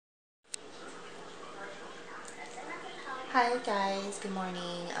Hi guys, good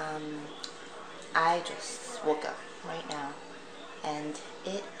morning. I just woke up right now and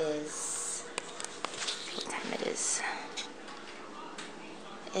it is, what time it is?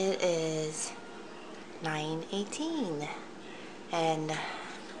 It is 9:18 and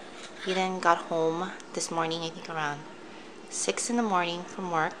Eden got home this morning, I think around 6 in the morning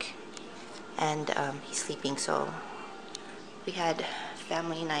from work, and he's sleeping, so we had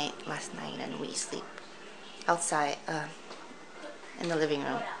family night last night and we sleep outside in the living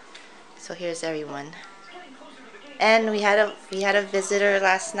room. So here's everyone. And we had a visitor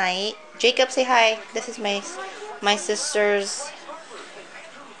last night. Jacob, say hi. This is my sister's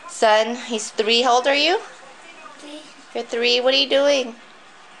son. He's 3. How old are you? 3. You're 3. What are you doing?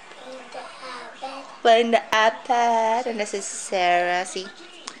 Playing the iPad. And this is Sarah. See?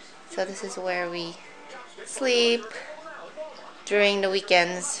 So this is where we sleep during the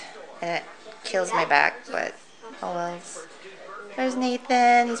weekends, and it kills my back, but oh well. There's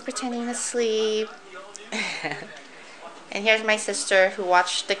Nathan. He's pretending to sleep. And here's my sister who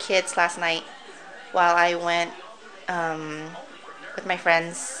watched the kids last night while I went with my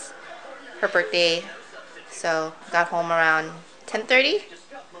friends, her birthday. So got home around 10:30,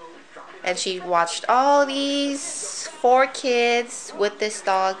 and she watched all these 4 kids with this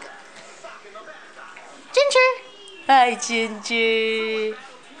dog. Ginger! Hi, Ginger!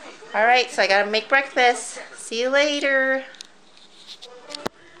 Alright, so I gotta make breakfast. See you later.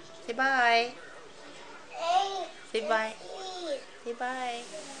 Say bye. Say bye. Say bye.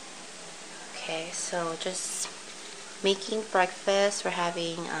 Okay, so just making breakfast. We're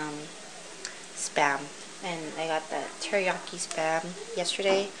having spam, and I got the teriyaki spam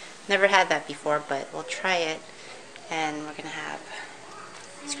yesterday. Never had that before, but we'll try it. And we're gonna have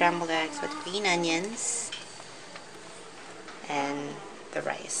scrambled eggs with green onions and the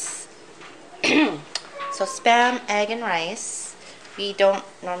rice. So spam, egg, and rice. We don't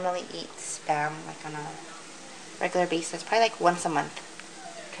normally eat spam like on a regular basis, probably like once a month,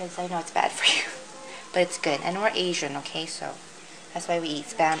 because I know it's bad for you, but it's good. And we're Asian, okay, so that's why we eat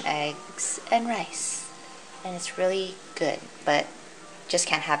spam, eggs, and rice, and it's really good, but just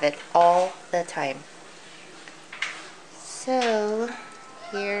can't have it all the time. So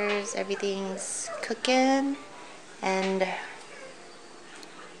here's everything's cooking, and have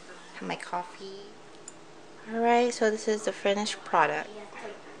my coffee. Alright, so this is the finished product.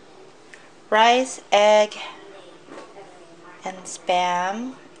 Rice, egg, and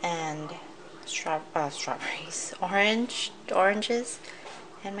spam, and strawberries, oranges,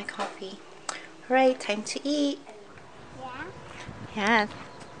 and my coffee. Alright, time to eat. Yeah,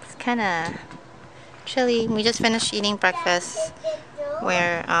 it's kind of chilly. We just finished eating breakfast,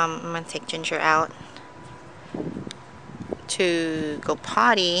 where I'm going to take Ginger out to go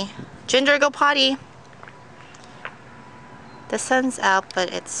potty. Ginger, go potty! The sun's out,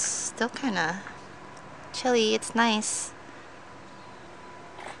 but it's still kind of chilly. It's nice.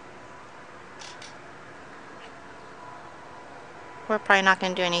 We're probably not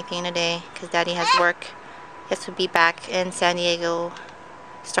going to do anything today because Daddy has work. He has to be back in San Diego.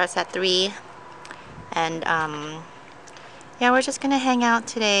 Starts at 3. And yeah, we're just going to hang out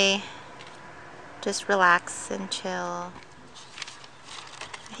today. Just relax and chill.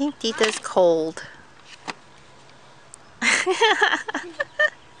 I think Tita's cold.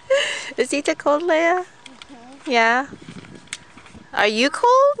 Is Tita cold, Leia? Yeah. Are you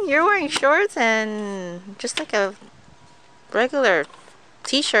cold? You're wearing shorts and just like a regular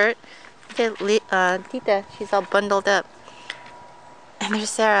t-shirt. Okay, Tita, she's all bundled up. And there's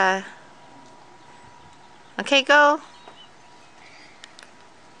Sarah. Okay, go.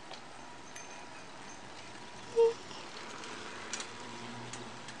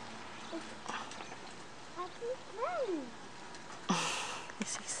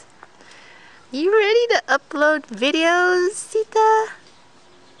 You ready to upload videos, Tita?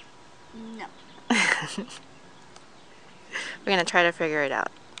 No. We're gonna try to figure it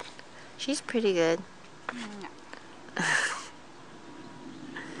out. She's pretty good. No.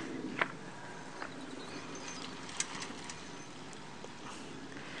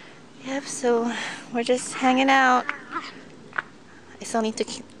 Yep, so we're just hanging out. I still need to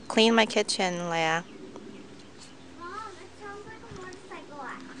clean my kitchen, Leia. Mom, it sounds like a motorcycle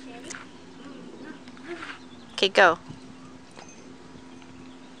action. Okay, go.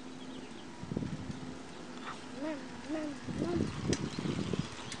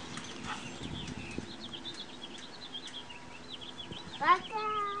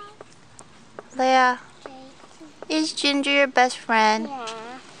 Leia, is Ginger your best friend?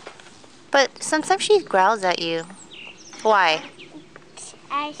 Yeah. But sometimes she growls at you. Why?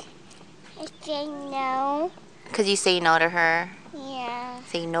 I say no. Because you say no to her. Yeah.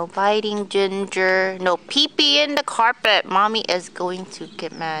 Say no biting, Ginger. No pee-pee in the carpet. Mommy is going to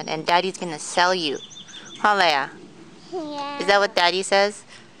get mad. And Daddy's going to sell you. Huh, Leia? Yeah. Is that what Daddy says?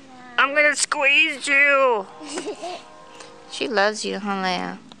 Yeah. I'm going to squeeze you. She loves you, huh,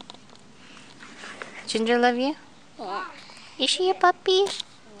 Leia? Ginger love you? Yeah. Is she a puppy?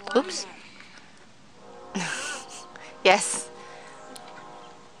 Oops. Yes.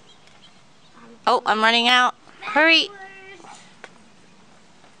 Oh, I'm running out. Hurry.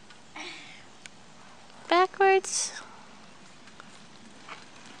 Backwards.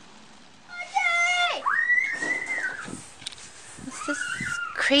 What's this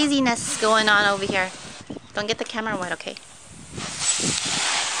craziness going on over here? Don't get the camera wet, okay?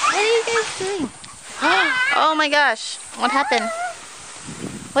 What are you guys doing? Oh my gosh. What happened?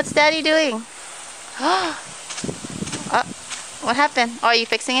 What's Daddy doing? What happened? Oh, are you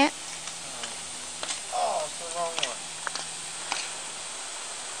fixing it? Oh, it's the wrong one.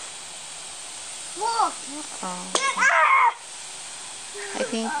 Whoa. Oh. I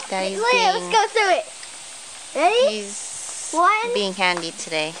think Daddy's Leia, let's go through it. Ready? He's 1, being handy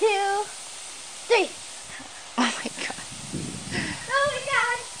today. 2, 3. Oh my god. Oh my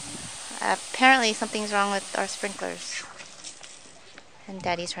god. Apparently something's wrong with our sprinklers. And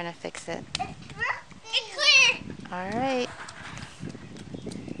Daddy's trying to fix it. It's clear. Alright.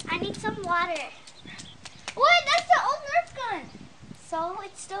 I need some water. What? That's the old Nerf gun. So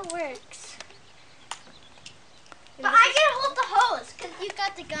it still works. But I can hold the hose because you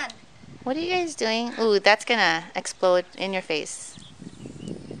got the gun. What are you guys doing? Ooh, that's gonna explode in your face.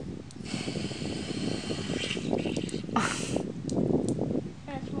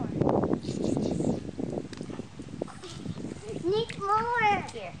 There's more. Need more.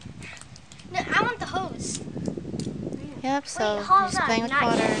 Here. No, I want the hose. Yep, so Wait, hold he's on, playing with not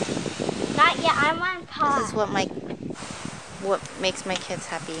water. Not yet. I'm on pause. This is what makes my kids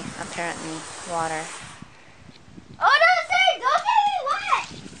happy, apparently. Water. Oh no, Sarah, don't get me wet.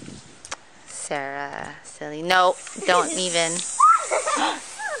 Sarah, silly. No, don't even.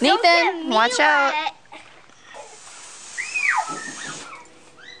 Don't get Nathan, me watch out. wet.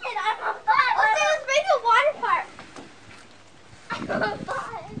 And I'm on fire. Okay, let's make a water park. I'm on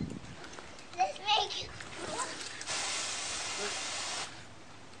fire. Let's make it.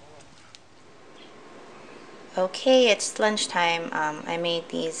 Okay, it's lunchtime. I made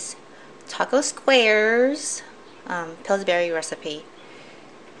these taco squares, Pillsbury recipe,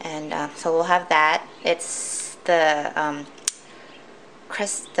 and so we'll have that. It's the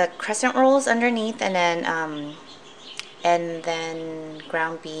crescent rolls underneath, and then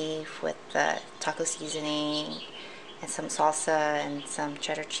ground beef with the taco seasoning and some salsa and some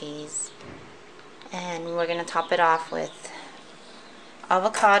cheddar cheese, and we're gonna top it off with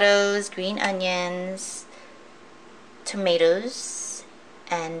avocados, green onions, tomatoes,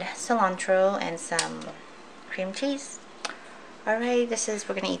 and cilantro, and some cream cheese. Alright,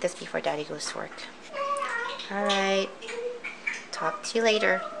 we're gonna eat this before Daddy goes to work. Alright, talk to you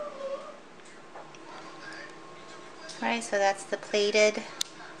later. Alright, so that's the plated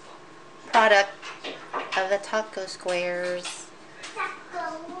product of the taco squares.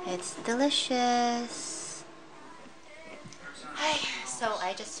 It's delicious. Hi, so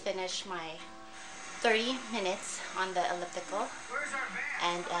I just finished my 30 minutes on the elliptical,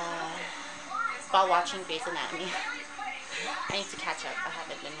 and while watching Grey's Anatomy. I need to catch up. I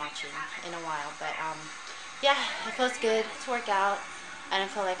haven't been watching in a while, but yeah, it feels good to work out. I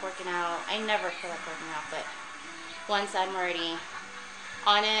don't feel like working out. I never feel like working out, but once I'm already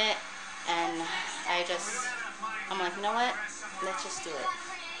on it, and I'm like, you know what? Let's just do it.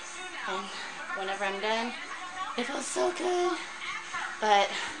 And whenever I'm done, it feels so good. But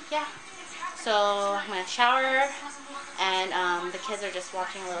yeah. So I'm going to shower, and the kids are just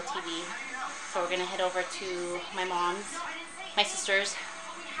watching a little TV. So we're going to head over to my sister's,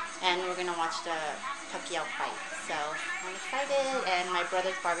 and we're going to watch the Pacquiao fight. So I'm excited, and my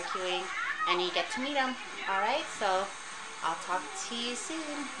brother's barbecuing, and you get to meet him. Alright, so I'll talk to you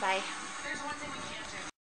soon. Bye.